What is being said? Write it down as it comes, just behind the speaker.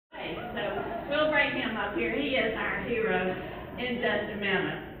We'll bring him up here. He is our hero in just a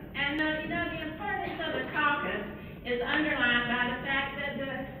minute. And you know, the importance of the caucus is underlined by the fact that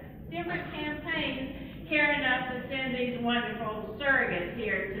the different campaigns care enough to send these wonderful surrogates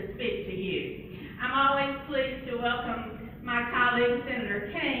here to speak to you. I'm always pleased to welcome my colleague, Senator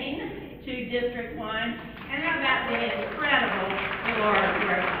Kane, to District 1, and how about the incredible Laura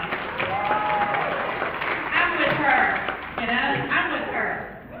Griffith. I'm with her, you know, I'm with her.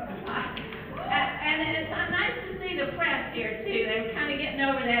 And it's nice to see the press here, too. They're kind of getting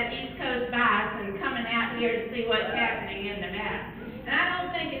over that East Coast bias and coming out here to see what's happening in Nevada. And I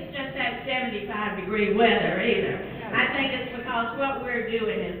don't think it's just that 75-degree weather, either. I think it's because what we're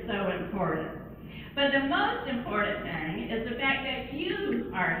doing is so important. But the most important thing is the fact that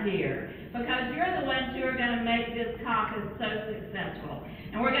you are here, because you're the ones who are going to make this caucus so successful.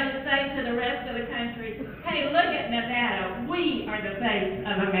 And we're going to say to the rest of the country, hey, look at Nevada. We are the face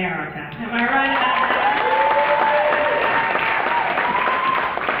of America. Am I right about that?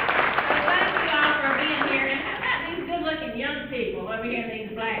 So thank you all for being here. And how about these good-looking young people over here in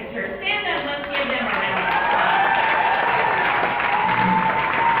these black shirts? Stand up, let's give them a round of applause.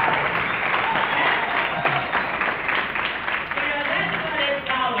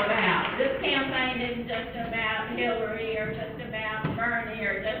 This campaign isn't just about Hillary or just about Bernie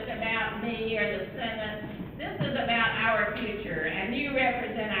or just about me or the Senate. This is about our future, and you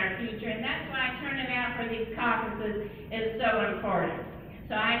represent our future, and that's why turning out for these caucuses is so important.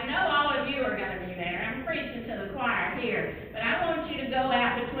 So I know all of you are going to be there. I'm preaching to the choir here, but I want you to go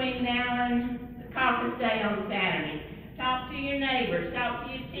out between now and the caucus day on Saturday. Talk to your neighbors, talk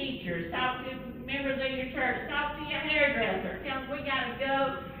to your teachers, talk to members of your church, talk to your hairdresser. Tell them we got to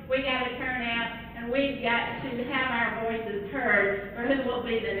go. We got to turn out, and we've got to have our voices heard for who will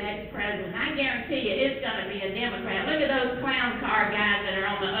be the next president. I guarantee you it's going to be a Democrat. Look at those clown car guys that are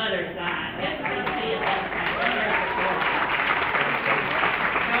on the other side. It's going to be a Democrat.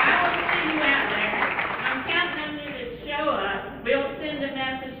 So I will see you out there. I'm counting on you to show up. We'll send a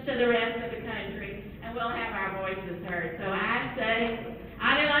message to the rest of the country, and we'll have our voices heard. So I say,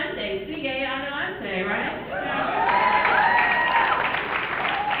 adelante, sigue adelante, right?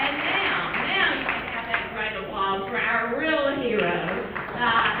 Applause for our real hero, the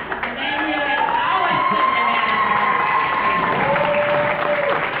man who has always put Nevada first.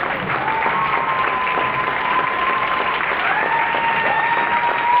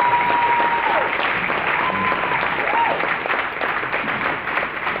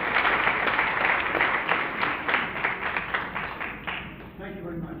 Thank you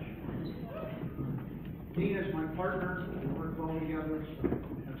very much. Dina is my partner. We work well together. So I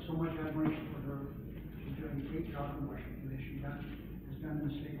have so much admiration for her. She's doing a great job in Washington, as she has done in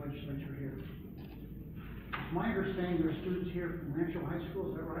the state legislature here. It's my understanding there are students here from Rancho High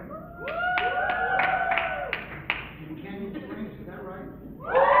School, is that right? In Canyon Springs, is that right?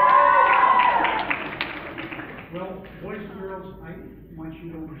 Well, boys and girls, I want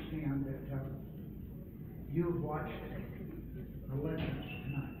you to understand that you have watched the legends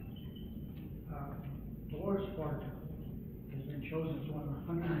tonight. Dolores Sparta has been chosen as one of the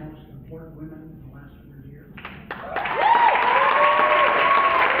 100 most important women in the last 100 years.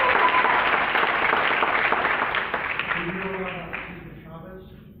 You know Cesar Chavez,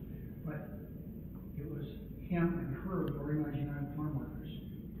 but it was him and her who organized United Farm Workers.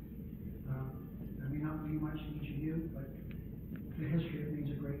 That may not mean much to each of you, but the history, it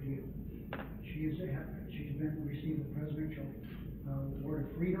means a great deal. She's received the Presidential Award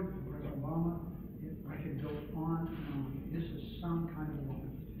of Freedom from President Obama. I could go on and on. This is some kind of a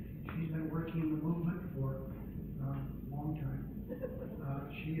woman. She's been working in the movement for a long time.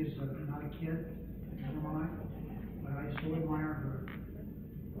 She is not a kid, never mind, but I so admire her.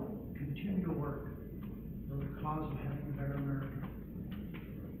 Continue to work for the cause of having a better America.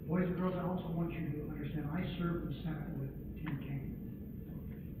 Boys and girls, I also want you to understand, I served in the Senate with Tim Kaine.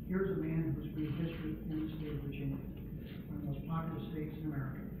 Here's a man who's made history in the state of Virginia, one of the most popular states in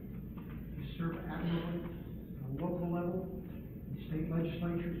America. He served admirably at a local level, in state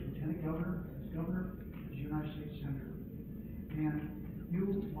legislatures, lieutenant governor, as United States Senator. And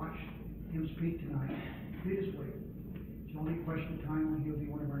you watched him speak tonight. Please wait. It's only a question of time when he'll be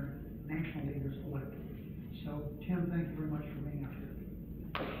one of our national leaders elected. So, Tim, thank you very much for being out here.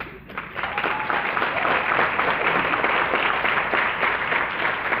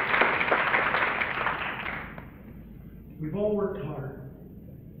 We've all worked hard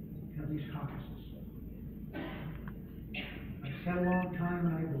to have these caucuses. I've said a long time,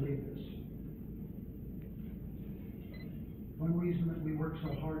 and I believe this. One reason that we worked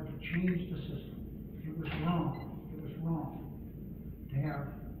so hard to change the system, it was wrong to have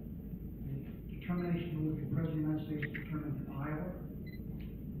the determination who would be president of the United States determined in Iowa.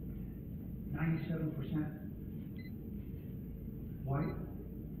 97% white,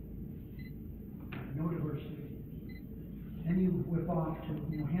 no diversity. Then you whip off to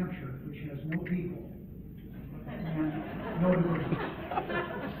New Hampshire, which has no people and no diversity.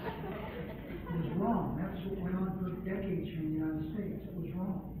 It was wrong. That's what went on for decades here in the United States. It was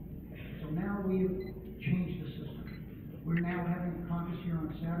wrong. So now we've changed the system. We're now having a caucus here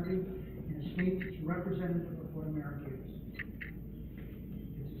on Saturday in a state that's representative of what America is.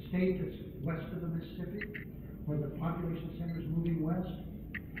 It's a state that's west of the Mississippi, where the population center is moving west.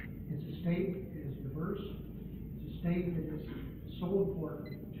 It's a state that is diverse. It's a state that is so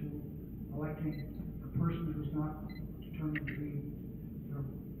important to electing a person who's not determined to be the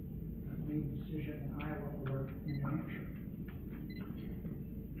lead decision in Iowa or in New Hampshire.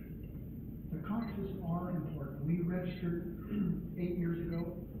 The caucuses are important. We registered 8 years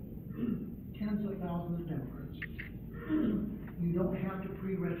ago tens of thousands of Democrats. You don't have to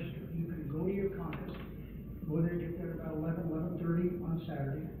pre-register. You can go to your caucus, go there, get there about 11:30 on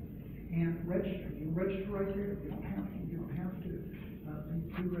Saturday, and register. You register right there. You don't have to be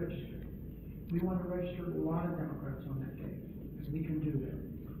pre-registered. We want to register a lot of Democrats on that day, and we can do that.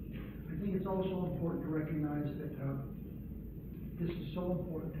 I think it's also important to recognize that this is so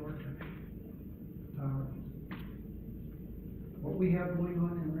important to our country. What we have going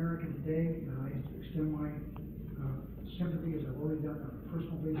on in America today, I extend my sympathy, as I've already done on a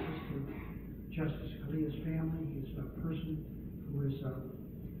personal basis, to Justice Scalia's family. He's a person who has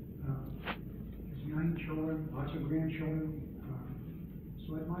 9 children, lots of grandchildren. So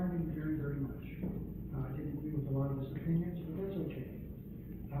I admire him very, very much. I didn't agree with a lot of his opinions, but that's okay.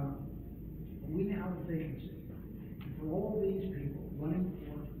 We now have a vacancy. And for all these people running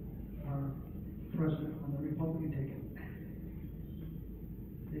for president on the Republican ticket,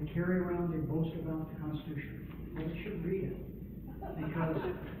 they carry around, they boast about the Constitution. Well, they should read it, because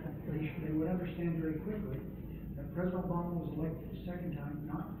they would understand very quickly that President Obama was elected the second time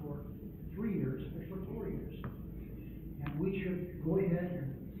not for 3 years, but for 4 years. And we should go ahead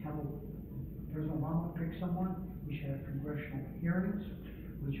and have President Obama pick someone. We should have congressional hearings.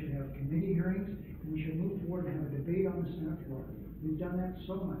 We should have committee hearings. And we should move forward and have a debate on the Senate floor. We've done that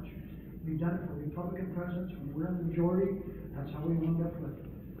so much. We've done it for Republican presidents when we're in the majority. That's how we wound up with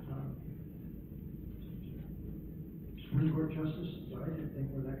Supreme Court justices I didn't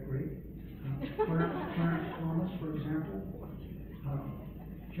think were that great. Clarence Thomas, for example,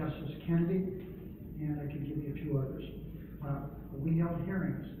 Justice Kennedy, and I could give you a few others. We held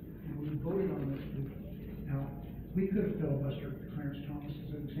hearings, and we voted on this. Now, we could have filibustered Clarence Thomas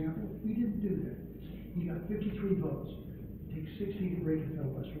as an example. We didn't do that. He got 53 votes. It takes 60 to break a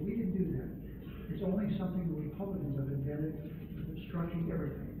filibuster. We didn't do that. It's only something the Republicans have invented, obstructing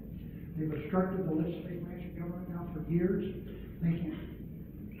everything. They've obstructed the legislative branch of government now for years, making it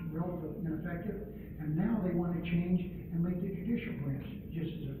relatively ineffective, and now they want to change and make the judicial branch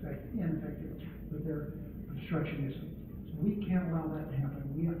just as ineffective with their obstructionism. So we can't allow that to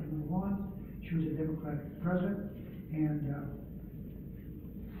happen. We have to move on, choose a Democratic president, and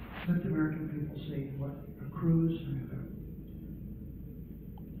let the American people see what accrues,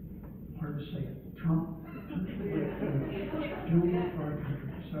 hard to say it, Trump do for our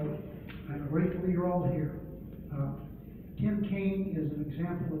country. So I'm grateful you're all here. Tim Kaine is an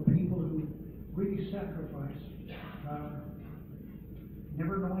example of people who really sacrifice,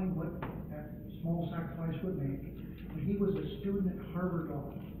 never knowing what that small sacrifice would make. But he was a student at Harvard Law,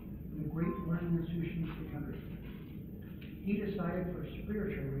 one of the great learning institutions of the country. He decided for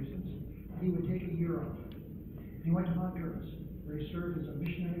spiritual reasons he would take a year off. He went to Honduras, where he served as a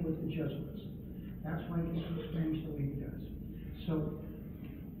missionary with the Jesuits. That's why he gets to experience the way he does. So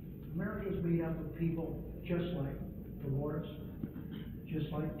America is made up of people just like Dolores, just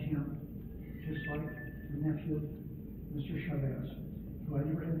like Tim, just like the nephew, Mr. Chavez, who I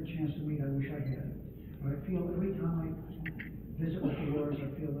never had the chance to meet. I wish I had. But I feel every time I visit with Dolores, I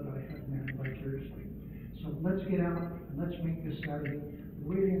feel that I have met her vicariously. So let's get out and let's make this Saturday a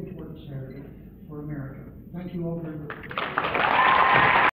really important Saturday for America. Thank you all very much.